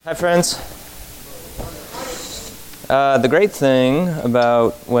Hi, friends. The great thing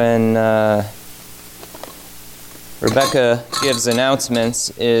about when Rebecca gives announcements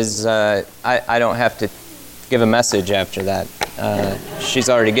is I don't have to give a message after that. She's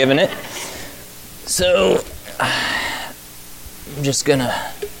already given it. So I'm just going to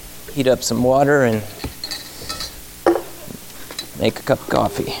heat up some water and make a cup of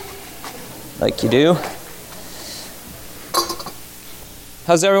coffee like you do.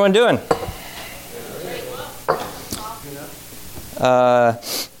 How's everyone doing?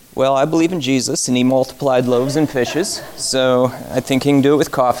 Well, I believe in Jesus, and he multiplied loaves and fishes, so I think he can do it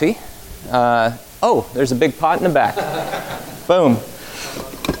with coffee. Oh, there's a big pot in the back. Boom.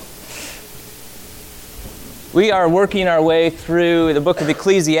 We are working our way through the book of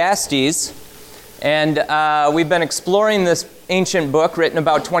Ecclesiastes, and we've been exploring this ancient book written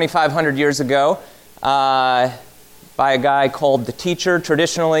about 2,500 years ago. By a guy called the Teacher.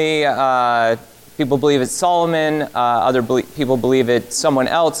 Traditionally, people believe it's Solomon. People believe it's someone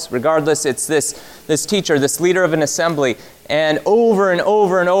else. Regardless, it's this teacher, this leader of an assembly. And over and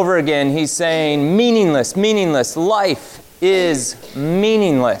over again, he's saying, meaningless, meaningless. Life is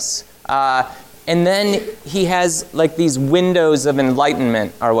meaningless. And then he has like these windows of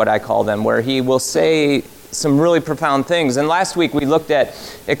enlightenment, are what I call them, where he will say some really profound things. And last week we looked at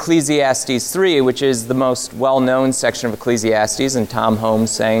Ecclesiastes 3, which is the most well-known section of Ecclesiastes, and Tom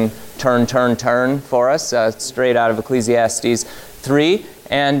Holmes sang "Turn, Turn, Turn" for us, straight out of Ecclesiastes 3.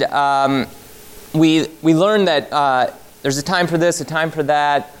 And we learned that there's a time for this, a time for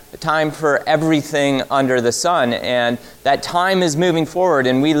that, a time for everything under the sun, and that time is moving forward,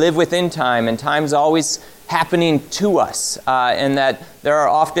 and we live within time, and time's always happening to us, and that there are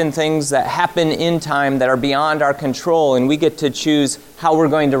often things that happen in time that are beyond our control, and we get to choose how we're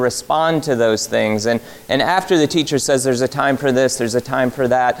going to respond to those things. And after the teacher says there's a time for this, there's a time for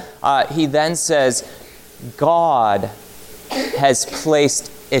that, he then says, God has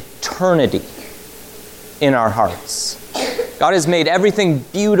placed eternity in our hearts. God has made everything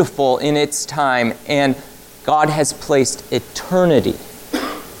beautiful in its time, and God has placed eternity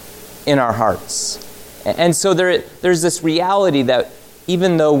in our hearts. And so there's this reality that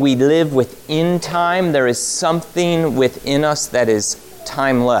even though we live within time, there is something within us that is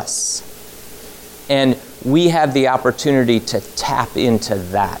timeless. And we have the opportunity to tap into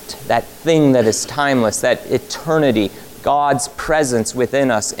that thing that is timeless, that eternity, God's presence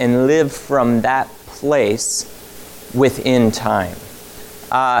within us, and live from that place within time.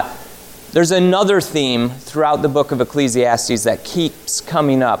 There's another theme throughout the book of Ecclesiastes that keeps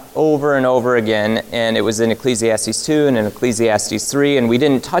coming up over and over again, and it was in Ecclesiastes 2 and in Ecclesiastes 3, and we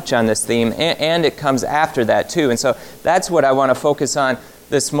didn't touch on this theme, and it comes after that too. And so that's what I want to focus on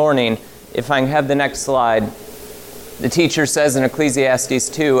this morning. If I can have the next slide. The teacher says in Ecclesiastes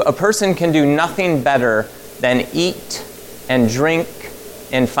 2, a person can do nothing better than eat and drink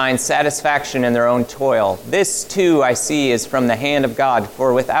and find satisfaction in their own toil. This too I see is from the hand of God,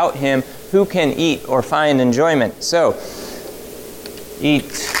 for without him who can eat or find enjoyment? So,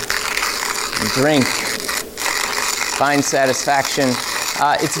 eat, drink, find satisfaction.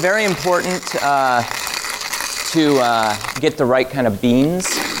 It's very important to get the right kind of beans.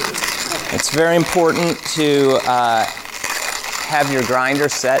 It's very important to have your grinder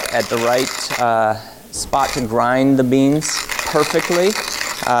set at the right spot to grind the beans perfectly.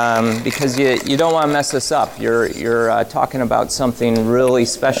 Because you don't want to mess this up. You're talking about something really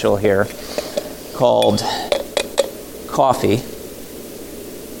special here called coffee,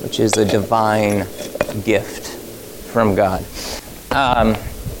 which is a divine gift from God.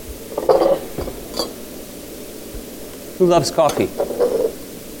 Who loves coffee?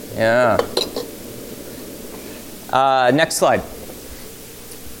 Yeah. Next slide.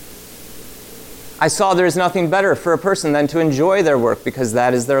 I saw there is nothing better for a person than to enjoy their work, because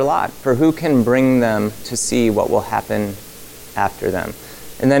that is their lot. For who can bring them to see what will happen after them?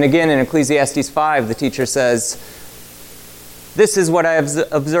 And then again in Ecclesiastes 5, the teacher says, this is what I have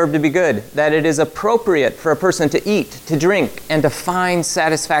observed to be good, that it is appropriate for a person to eat, to drink, and to find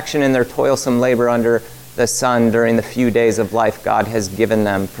satisfaction in their toilsome labor under the sun during the few days of life God has given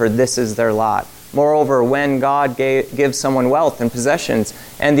them, for this is their lot. Moreover, when God gives someone wealth and possessions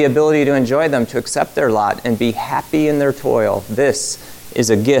and the ability to enjoy them, to accept their lot and be happy in their toil, this is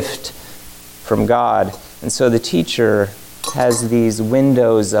a gift from God. And so the teacher has these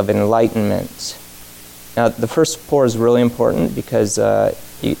windows of enlightenment. Now, the first pour is really important because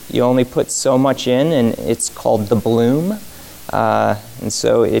you only put so much in, and it's called the bloom. And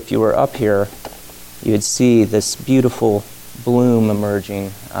so if you were up here, you would see this beautiful bloom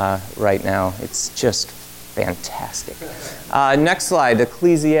emerging right now. It's just fantastic. Next slide,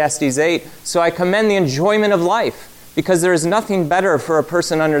 Ecclesiastes 8. So I commend the enjoyment of life, because there is nothing better for a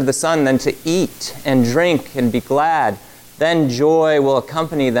person under the sun than to eat and drink and be glad. Then joy will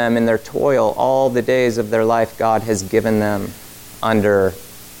accompany them in their toil all the days of their life God has given them under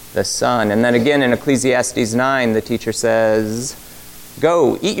the sun. And then again in Ecclesiastes 9, the teacher says,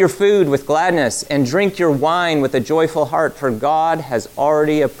 go, eat your food with gladness and drink your wine with a joyful heart, for God has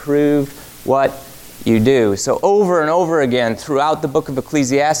already approved what you do. So over and over again throughout the book of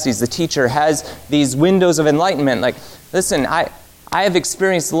Ecclesiastes, the teacher has these windows of enlightenment. Like, listen, I have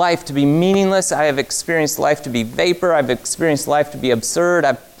experienced life to be meaningless. I have experienced life to be vapor. I've experienced life to be absurd.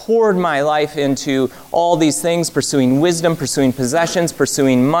 I've poured my life into all these things, pursuing wisdom, pursuing possessions,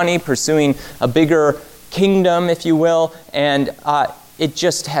 pursuing money, pursuing a bigger kingdom, if you will. And it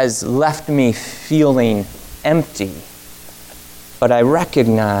just has left me feeling empty. But I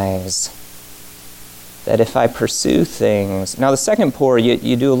recognize that if I pursue things... Now the second pour,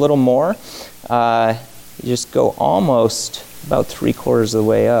 you do a little more. You just go almost about 3/4 of the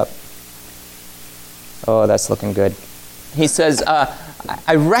way up. Oh, that's looking good. He says,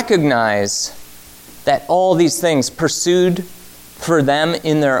 I recognize that all these things pursued for them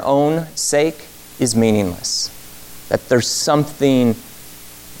in their own sake is meaningless. That there's something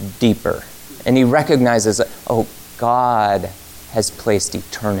deeper. And he recognizes that, oh, God has placed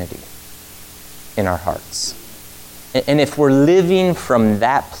eternity in our hearts. And if we're living from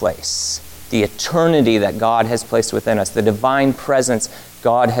that place, the eternity that God has placed within us, the divine presence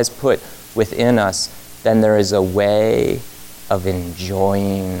God has put within us, then there is a way of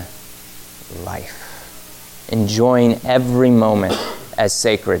enjoying life. Enjoying every moment as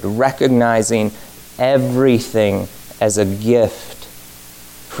sacred, recognizing everything as a gift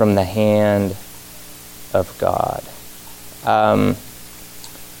from the hand of God.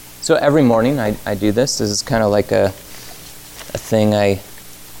 So every morning I do this. This is kind of like a thing I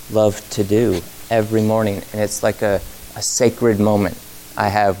love to do every morning. And it's like a sacred moment I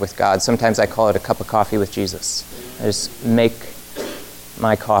have with God. Sometimes I call it a cup of coffee with Jesus. I just make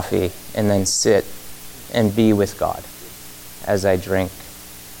my coffee and then sit and be with God as I drink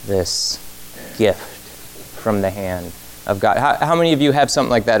this gift from the hand of God. How many of you have something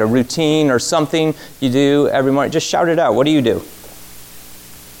like that? A routine or something you do every morning? Just shout it out. What do you do?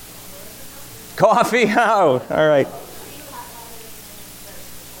 Coffee? Oh, all right.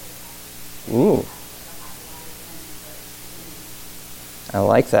 Ooh. I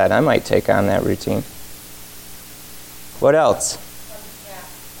like that. I might take on that routine. What else?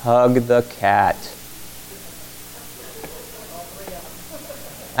 Hug the cat.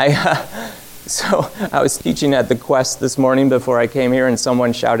 So I was teaching at the Quest this morning before I came here, and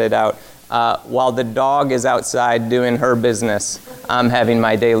someone shouted out, while the dog is outside doing her business, I'm having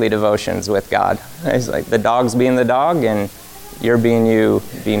my daily devotions with God. It's like the dog's being the dog, and you're being you,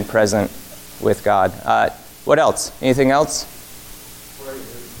 being present with God. What else? Anything else?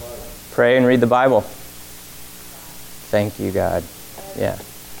 Pray and read the Bible. Thank you, God. Yeah.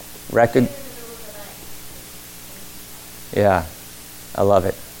 Yeah. I love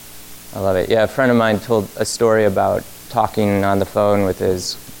it. I love it. Yeah, a friend of mine told a story about talking on the phone with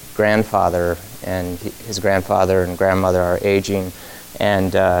his grandfather, and his grandfather and grandmother are aging,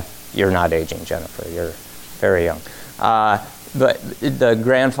 and you're not aging, Jennifer. You're very young. But the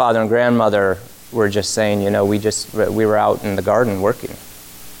grandfather and grandmother were just saying, we were out in the garden working,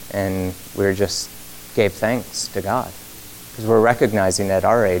 and we just gave thanks to God, because we're recognizing at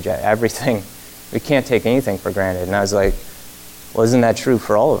our age, everything, we can't take anything for granted. And I was like, well, isn't that true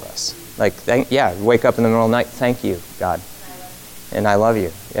for all of us? Like, wake up in the middle of the night, thank you, God. And I love you.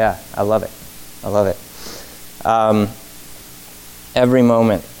 Yeah, I love it. I love it. Every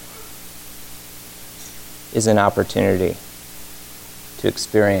moment is an opportunity to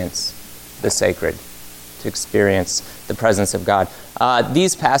experience the sacred, to experience the presence of God.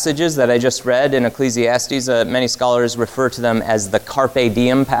 These passages that I just read in Ecclesiastes, many scholars refer to them as the Carpe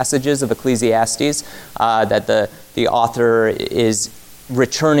Diem passages of Ecclesiastes, that the author is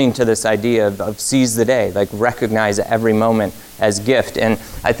returning to this idea of seize the day, like recognize every moment as gift. And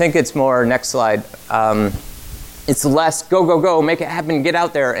I think it's more, next slide, it's less go, go, go, make it happen, get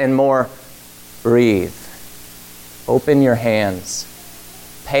out there, and more breathe. Open your hands.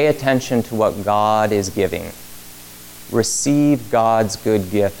 Pay attention to what God is giving. Receive God's good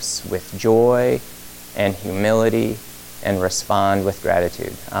gifts with joy and humility and respond with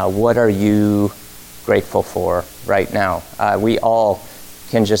gratitude. What are you grateful for right now? We all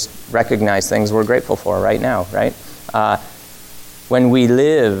can just recognize things we're grateful for right now, right? When we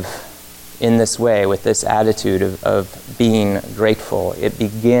live in this way, with this attitude of being grateful, it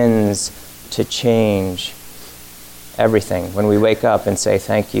begins to change everything. When we wake up and say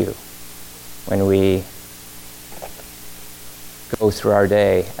thank you. When we go through our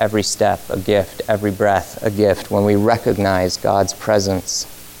day, every step a gift, every breath a gift. When we recognize God's presence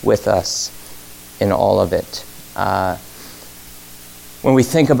with us in all of it. When we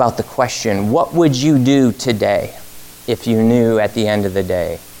think about the question, what would you do today if you knew at the end of the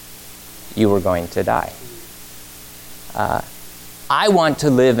day you were going to die? I want to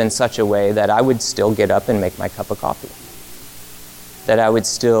live in such a way that I would still get up and make my cup of coffee. That I would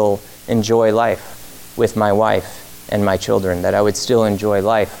still enjoy life with my wife and my children. That I would still enjoy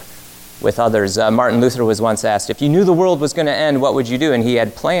life with others. Martin Luther was once asked, if you knew the world was going to end, what would you do? And he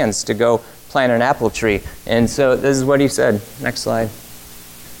had plans to go plant an apple tree. And so this is what he said. Next slide.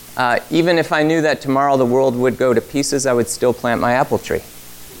 Even if I knew that tomorrow the world would go to pieces, I would still plant my apple tree.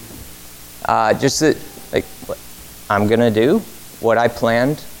 I'm going to do what I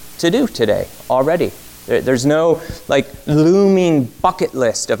planned to do today already. There's no looming bucket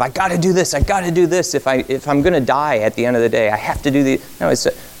list of I got to do this. If I'm going to die at the end of the day, I have to do the. No,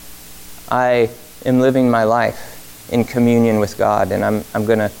 I am living my life in communion with God, and I'm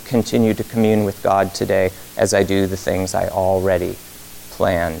going to continue to commune with God today as I do the things I already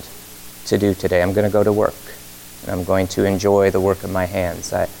planned to do today. I'm going to go to work, and I'm going to enjoy the work of my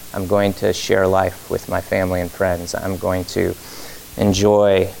hands. I'm going to share life with my family and friends. I'm going to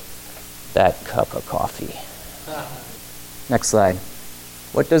enjoy that cup of coffee. Next slide.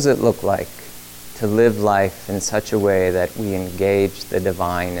 What does it look like to live life in such a way that we engage the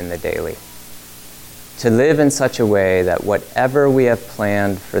divine in the daily? To live in such a way that whatever we have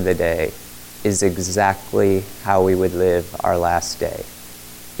planned for the day is exactly how we would live our last day.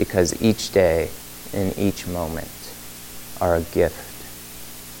 Because each day and each moment are a gift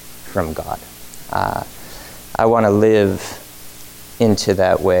from God. I want to live into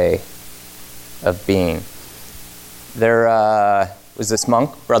that way of being. There was this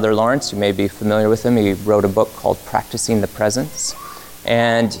monk, Brother Lawrence. You may be familiar with him. He wrote a book called Practicing the Presence.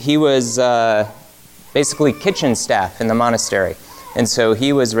 And he was basically kitchen staff in the monastery. And so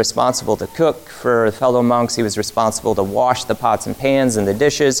he was responsible to cook for fellow monks. He was responsible to wash the pots and pans and the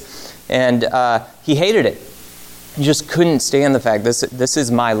dishes. And he hated it. He just couldn't stand the fact this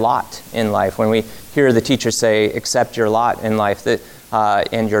is my lot in life. When we hear the teacher say, accept your lot in life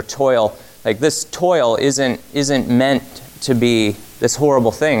and your toil, this toil isn't meant to be this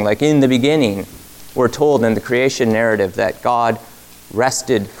horrible thing. In the beginning, we're told in the creation narrative that God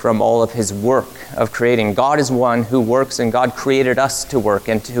rested from all of his work of creating. God is one who works, and God created us to work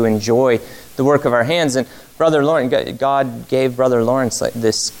and to enjoy the work of our hands. And Brother Lawrence, God gave Brother Lawrence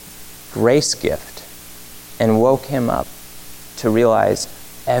this grace gift and woke him up to realize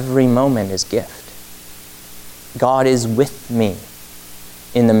every moment is gift. God is with me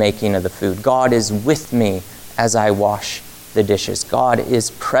in the making of the food. God is with me as I wash the dishes. God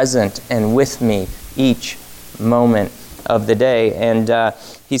is present and with me each moment of the day. And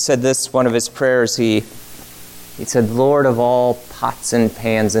he said this, one of his prayers, he said, Lord of all pots and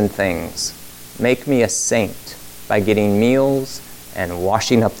pans and things, make me a saint by getting meals and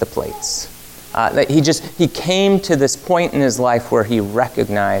washing up the plates. He came to this point in his life where he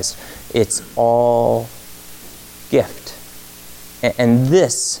recognized it's all gift. And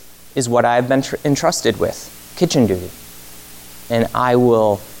this is what I've been entrusted with, kitchen duty. And I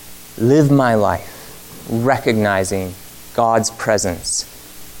will live my life recognizing God's presence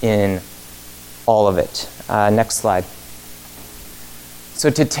in all of it. Next slide. So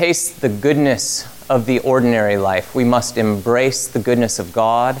to taste the goodness of the ordinary life, we must embrace the goodness of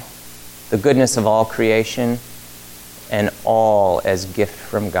God, the goodness of all creation, and all as gift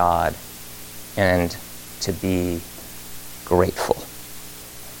from God, and to be grateful.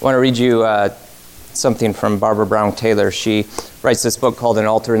 I want to read you something from Barbara Brown Taylor. She writes this book called An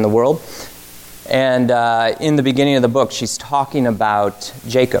Altar in the World. And in the beginning of the book, she's talking about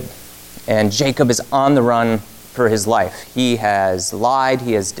Jacob. And Jacob is on the run for his life. He has lied,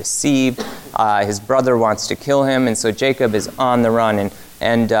 he has deceived, his brother wants to kill him, and so Jacob is on the run.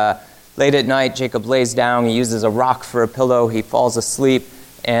 And late at night, Jacob lays down, he uses a rock for a pillow, he falls asleep,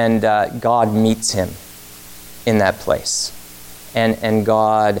 and God meets him in that place. And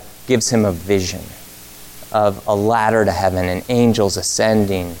God gives him a vision of a ladder to heaven and angels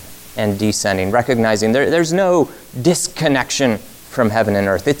ascending and descending, recognizing there's no disconnection from heaven and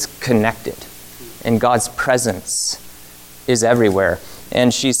earth. It's connected. And God's presence is everywhere.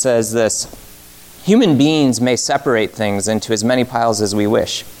 And she says this, human beings may separate things into as many piles as we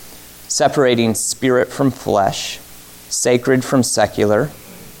wish, separating spirit from flesh, sacred from secular,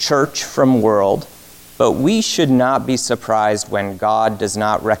 church from world, but we should not be surprised when God does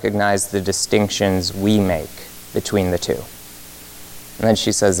not recognize the distinctions we make between the two. And then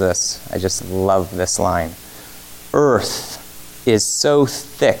she says this. I just love this line. Earth is so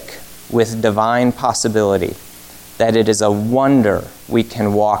thick with divine possibility that it is a wonder we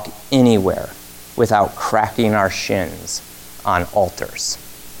can walk anywhere without cracking our shins on altars.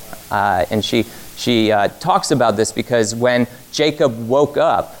 And she talks about this because when Jacob woke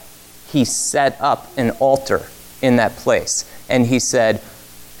up, he set up an altar in that place. And he said,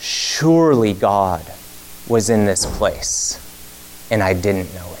 surely God was in this place, and I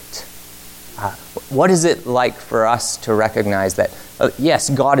didn't know it. What is it like for us to recognize that, yes,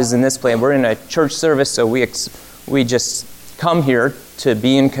 God is in this place? We're in a church service, so we just come here to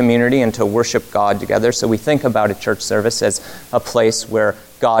be in community and to worship God together. So we think about a church service as a place where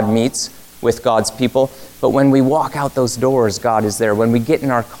God meets with God's people. But when we walk out those doors, God is there. When we get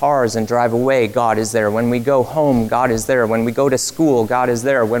in our cars and drive away, God is there. When we go home, God is there. When we go to school, God is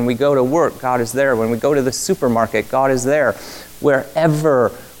there. When we go to work, God is there. When we go to the supermarket, God is there.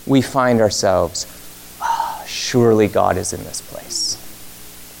 Wherever we find ourselves, surely God is in this place.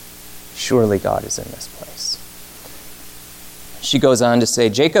 Surely God is in this place. She goes on to say,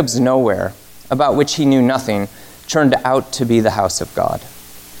 Jacob's nowhere, about which he knew nothing, turned out to be the house of God.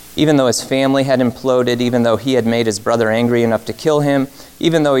 Even though his family had imploded, even though he had made his brother angry enough to kill him,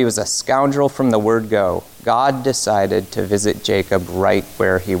 even though he was a scoundrel from the word go, God decided to visit Jacob right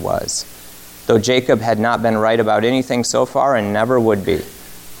where he was. Though Jacob had not been right about anything so far and never would be,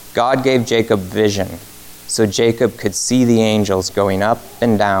 God gave Jacob vision so Jacob could see the angels going up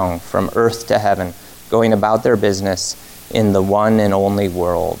and down from earth to heaven, going about their business in the one and only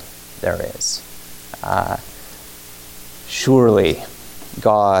world there is. Surely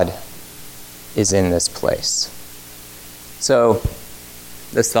God is in this place. So,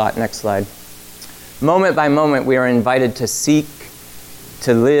 this thought, next slide. Moment by moment, we are invited to seek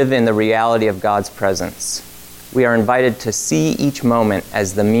to live in the reality of God's presence. We are invited to see each moment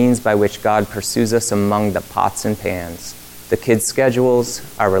as the means by which God pursues us among the pots and pans. The kids' schedules,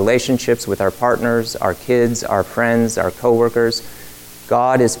 our relationships with our partners, our kids, our friends, our coworkers.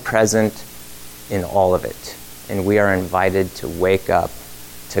 God is present in all of it. And we are invited to wake up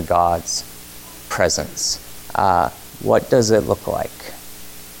to God's presence. What does it look like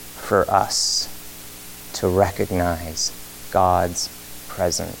for us to recognize God's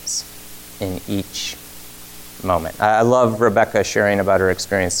presence in each moment? I love Rebecca sharing about her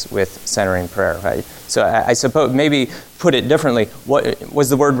experience with centering prayer. Right? So I suppose maybe put it differently. What was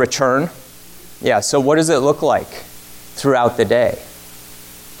the word return? Yeah, so what does it look like throughout the day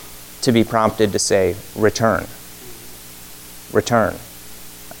to be prompted to say return? Return.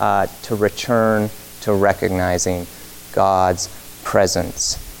 To return to recognizing God's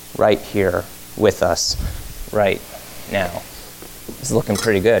presence right here with us right now. This is looking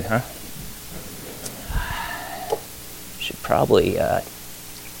pretty good, huh? Should probably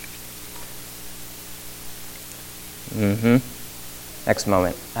next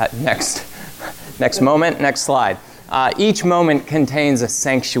moment. Next moment, next slide. Each moment contains a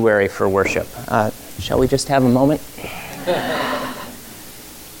sanctuary for worship. Shall we just have a moment?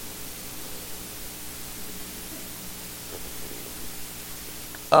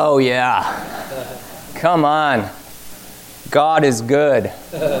 Oh, yeah. Come on. God is good.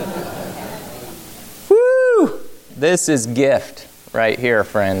 Woo! This is gift right here,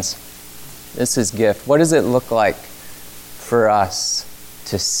 friends. This is gift. What does it look like for us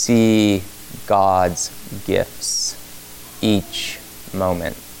to see God's gifts each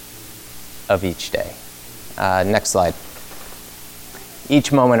moment of each day? Next slide.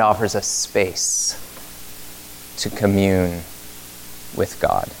 Each moment offers a space to commune with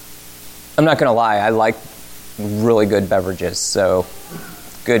God. I'm not going to lie, I like really good beverages. So,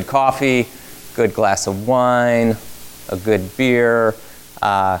 good coffee, good glass of wine, a good beer,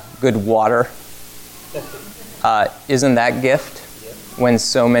 good water. Isn't that gift? When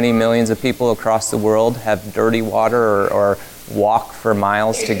so many millions of people across the world have dirty water or walk for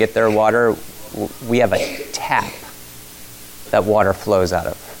miles to get their water, we have a tap that water flows out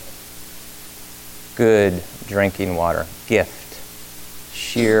of. Good drinking water. Gift.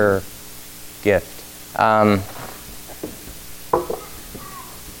 Sheer gift.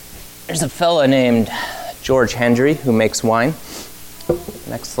 There's a fella named George Hendry who makes wine.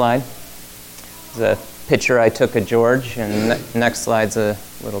 Next slide. There's a picture I took of George, and next slide's a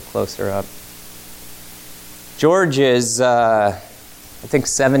little closer up. George is, I think,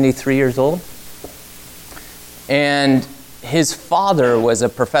 73 years old. And his father was a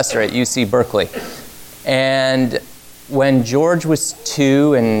professor at UC Berkeley. And when George was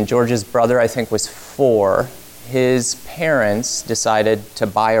 2 and George's brother, I think, was 4, his parents decided to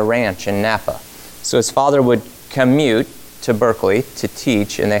buy a ranch in Napa. So his father would commute to Berkeley to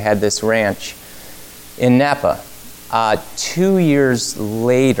teach, and they had this ranch in Napa. 2 years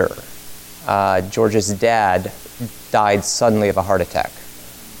later, George's dad died suddenly of a heart attack.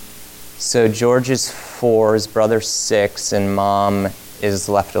 So George is 4, his brother's 6, and Mom is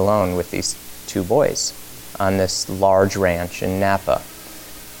left alone with these 2 boys on this large ranch in Napa.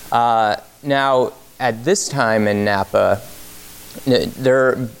 Now, at this time in Napa,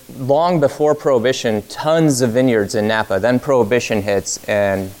 long before Prohibition, tons of vineyards in Napa. Then Prohibition hits,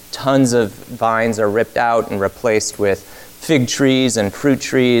 and tons of vines are ripped out and replaced with fig trees and fruit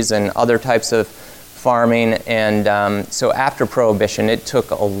trees and other types of farming. And so after Prohibition, it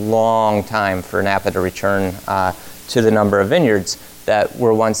took a long time for Napa to return to the number of vineyards that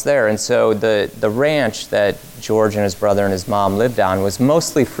were once there. And so the ranch that George and his brother and his mom lived on was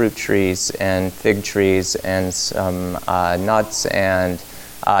mostly fruit trees and fig trees and some nuts and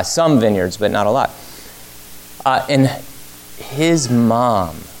some vineyards, but not a lot. And his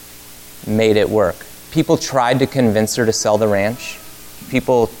mom made it work. People tried to convince her to sell the ranch.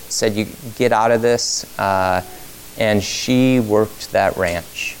 People said, "You get out of this." And she worked that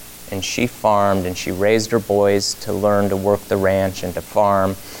ranch. And she farmed, and she raised her boys to learn to work the ranch and to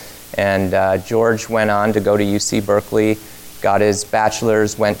farm. And George went on to go to UC Berkeley, got his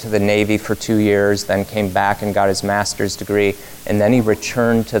bachelor's, went to the Navy for 2 years, then came back and got his master's degree, and then he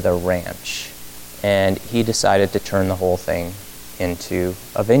returned to the ranch. And he decided to turn the whole thing into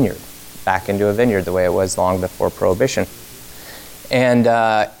a vineyard, back into a vineyard the way it was long before Prohibition. And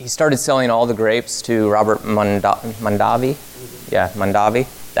he started selling all the grapes to Robert Mondavi. Yeah, Mondavi.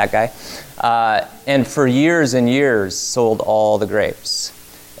 That guy, and for years and years sold all the grapes.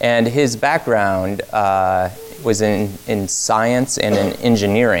 And his background was in science and in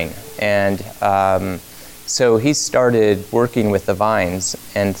engineering. And so he started working with the vines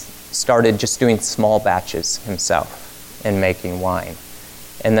and started just doing small batches himself and making wine.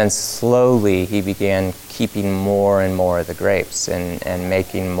 And then slowly he began keeping more and more of the grapes and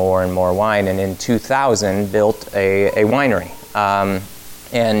making more and more wine. And in 2000 built a winery.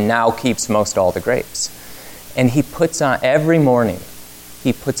 And now keeps most all the grapes. And he puts on, every morning,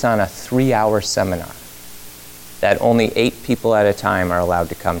 he puts on a 3-hour seminar that only 8 people at a time are allowed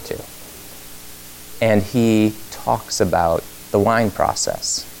to come to. And he talks about the wine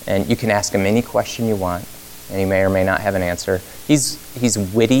process. And you can ask him any question you want, and he may or may not have an answer. He's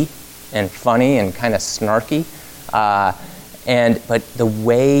witty and funny and kind of snarky. But the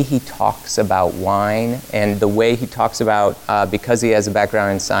way he talks about wine and the way he talks about, because he has a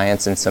background in science and some